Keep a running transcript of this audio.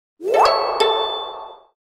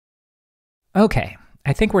Okay,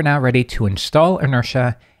 I think we're now ready to install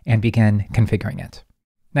Inertia and begin configuring it.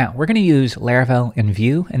 Now, we're going to use Laravel and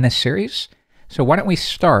Vue in this series, so why don't we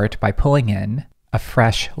start by pulling in a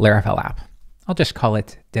fresh Laravel app. I'll just call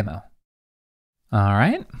it Demo. All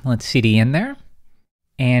right, let's cd in there.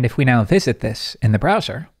 And if we now visit this in the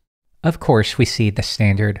browser, of course, we see the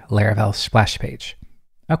standard Laravel splash page.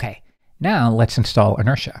 Okay, now let's install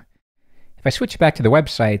Inertia. If I switch back to the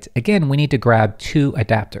website, again, we need to grab two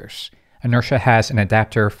adapters. Inertia has an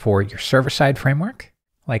adapter for your server-side framework,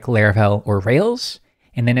 like Laravel or Rails,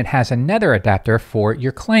 and then it has another adapter for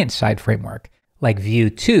your client-side framework, like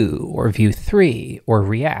Vue 2 or Vue 3 or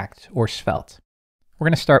React or Svelte. We're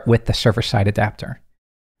going to start with the server-side adapter.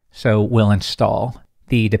 So we'll install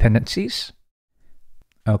the dependencies.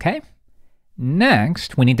 Okay.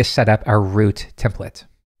 Next, we need to set up our root template.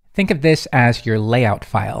 Think of this as your layout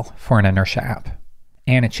file for an Inertia app.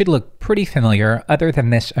 And it should look pretty familiar other than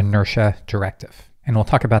this Inertia Directive. And we'll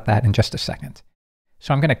talk about that in just a second.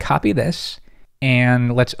 So I'm going to copy this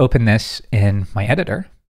and let's open this in my editor.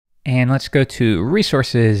 And let's go to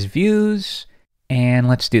Resources, Views, and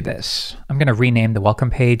let's do this. I'm going to rename the welcome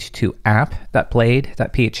page to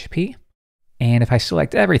app.blade.php. And if I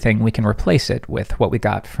select everything, we can replace it with what we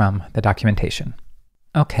got from the documentation.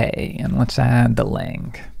 Okay, and let's add the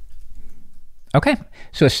lang. Okay,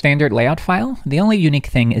 so a standard layout file. The only unique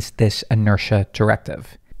thing is this Inertia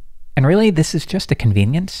Directive. And really, this is just a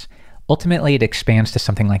convenience. Ultimately, it expands to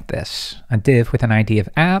something like this, a div with an ID of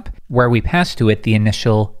app, where we pass to it the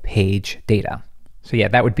initial page data. So yeah,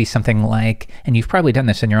 that would be something like, and you've probably done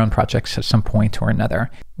this in your own projects at some point or another,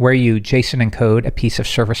 where you JSON encode a piece of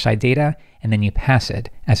server-side data, and then you pass it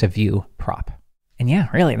as a Vue prop. And yeah,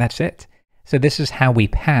 really, that's it. So this is how we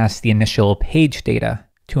pass the initial page data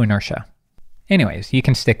to Inertia. Anyways, you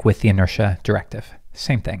can stick with the Inertia Directive.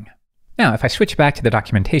 Same thing. Now, if I switch back to the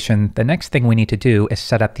documentation, the next thing we need to do is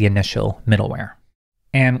set up the initial middleware.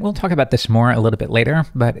 And we'll talk about this more a little bit later,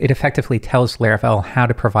 but it effectively tells Laravel how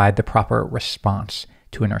to provide the proper response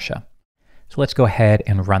to Inertia. So let's go ahead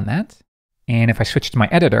and run that. And if I switch to my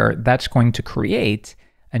editor, that's going to create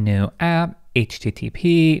a new app,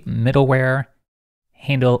 HTTP, middleware,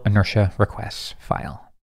 handle Inertia requests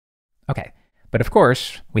file. Okay. But of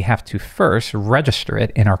course, we have to first register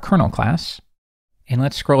it in our kernel class. And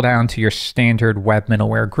let's scroll down to your standard web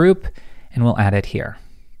middleware group, and we'll add it here.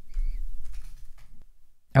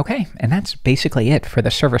 Okay, and that's basically it for the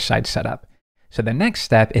server-side setup. So the next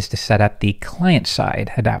step is to set up the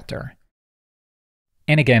client-side adapter.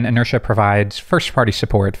 And again, Inertia provides first-party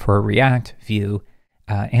support for React, Vue,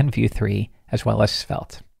 and Vue 3, as well as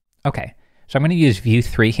Svelte. Okay, so I'm going to use Vue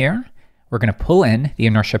 3 here. We're going to pull in the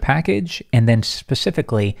Inertia package and then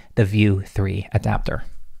specifically the Vue 3 adapter.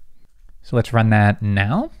 So let's run that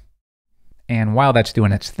now. And while that's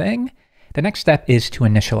doing its thing, the next step is to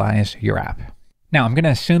initialize your app. Now, I'm going to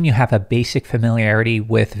assume you have a basic familiarity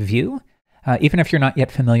with Vue. Even if you're not yet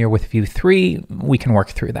familiar with Vue 3, we can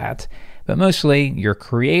work through that. But mostly, you're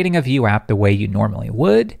creating a Vue app the way you normally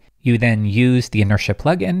would. You then use the Inertia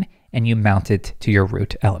plugin and you mount it to your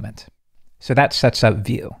root element. So that sets up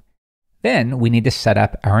Vue. Then we need to set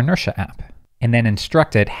up our Inertia app and then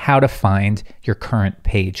instruct it how to find your current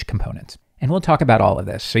page component. And we'll talk about all of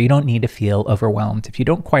this, so you don't need to feel overwhelmed if you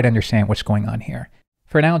don't quite understand what's going on here.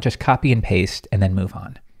 For now, just copy and paste and then move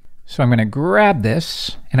on. So I'm going to grab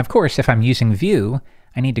this. And of course, if I'm using Vue,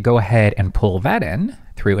 I need to go ahead and pull that in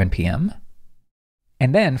through npm.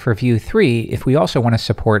 And then for Vue 3, if we also want to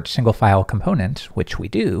support single file components, which we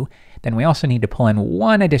do, then we also need to pull in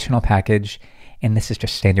one additional package. And this is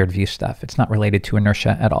just standard Vue stuff. It's not related to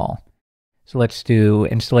Inertia at all. So let's do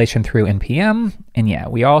installation through npm. And yeah,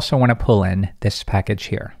 we also want to pull in this package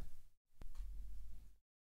here.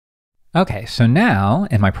 Okay, so now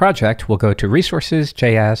in my project, we'll go to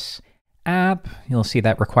Resources.js, app. You'll see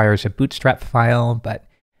that requires a bootstrap file, but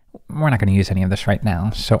we're not going to use any of this right now.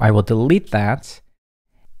 So I will delete that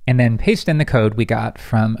and then paste in the code we got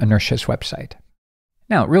from Inertia's website.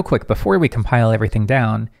 Now, real quick, before we compile everything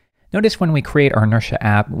down, notice when we create our Inertia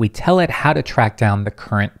app, we tell it how to track down the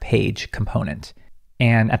current page component.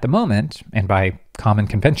 And at the moment, and by common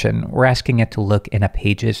convention, we're asking it to look in a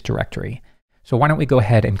pages directory. So why don't we go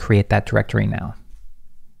ahead and create that directory now?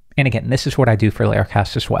 And again, this is what I do for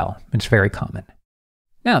Laracasts as well. It's very common.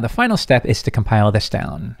 Now, the final step is to compile this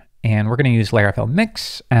down. And we're going to use Laravel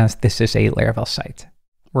Mix as this is a Laravel site.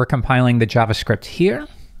 We're compiling the JavaScript here.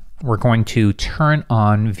 We're going to turn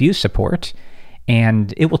on Vue support,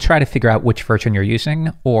 and it will try to figure out which version you're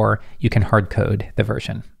using, or you can hard code the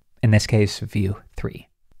version. In this case, Vue 3.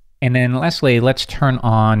 And then lastly, let's turn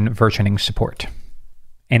on versioning support.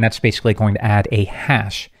 And that's basically going to add a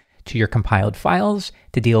hash to your compiled files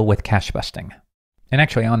to deal with cache busting. And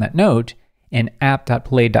actually on that note, in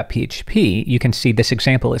app.play.php, you can see this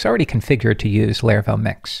example is already configured to use Laravel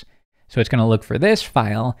mix. So it's going to look for this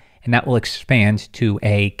file, and that will expand to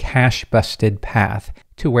a cache-busted path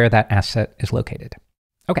to where that asset is located.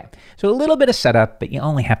 Okay, so a little bit of setup, but you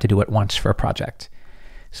only have to do it once for a project.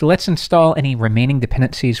 So let's install any remaining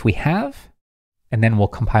dependencies we have, and then we'll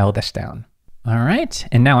compile this down. All right,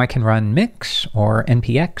 and now I can run mix or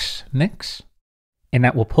npx mix, and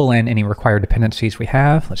that will pull in any required dependencies we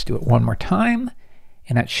have. Let's do it one more time,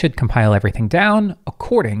 and that should compile everything down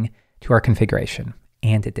according to our configuration,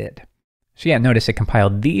 and it did. So yeah, notice it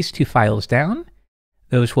compiled these two files down.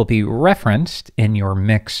 Those will be referenced in your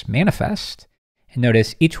mix manifest. And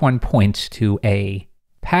notice each one points to a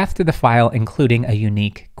path to the file, including a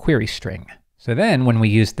unique query string. So then when we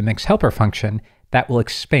use the mix helper function, that will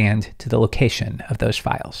expand to the location of those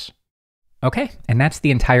files. Okay, and that's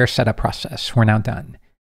the entire setup process. We're now done.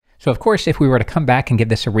 So of course, if we were to come back and give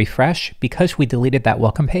this a refresh, because we deleted that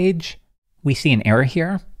welcome page, we see an error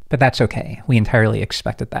here, but that's okay. We entirely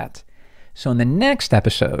expected that. So in the next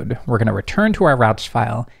episode, we're going to return to our routes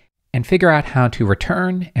file and figure out how to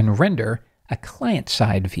return and render a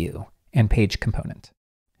client-side view and page component.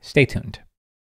 Stay tuned.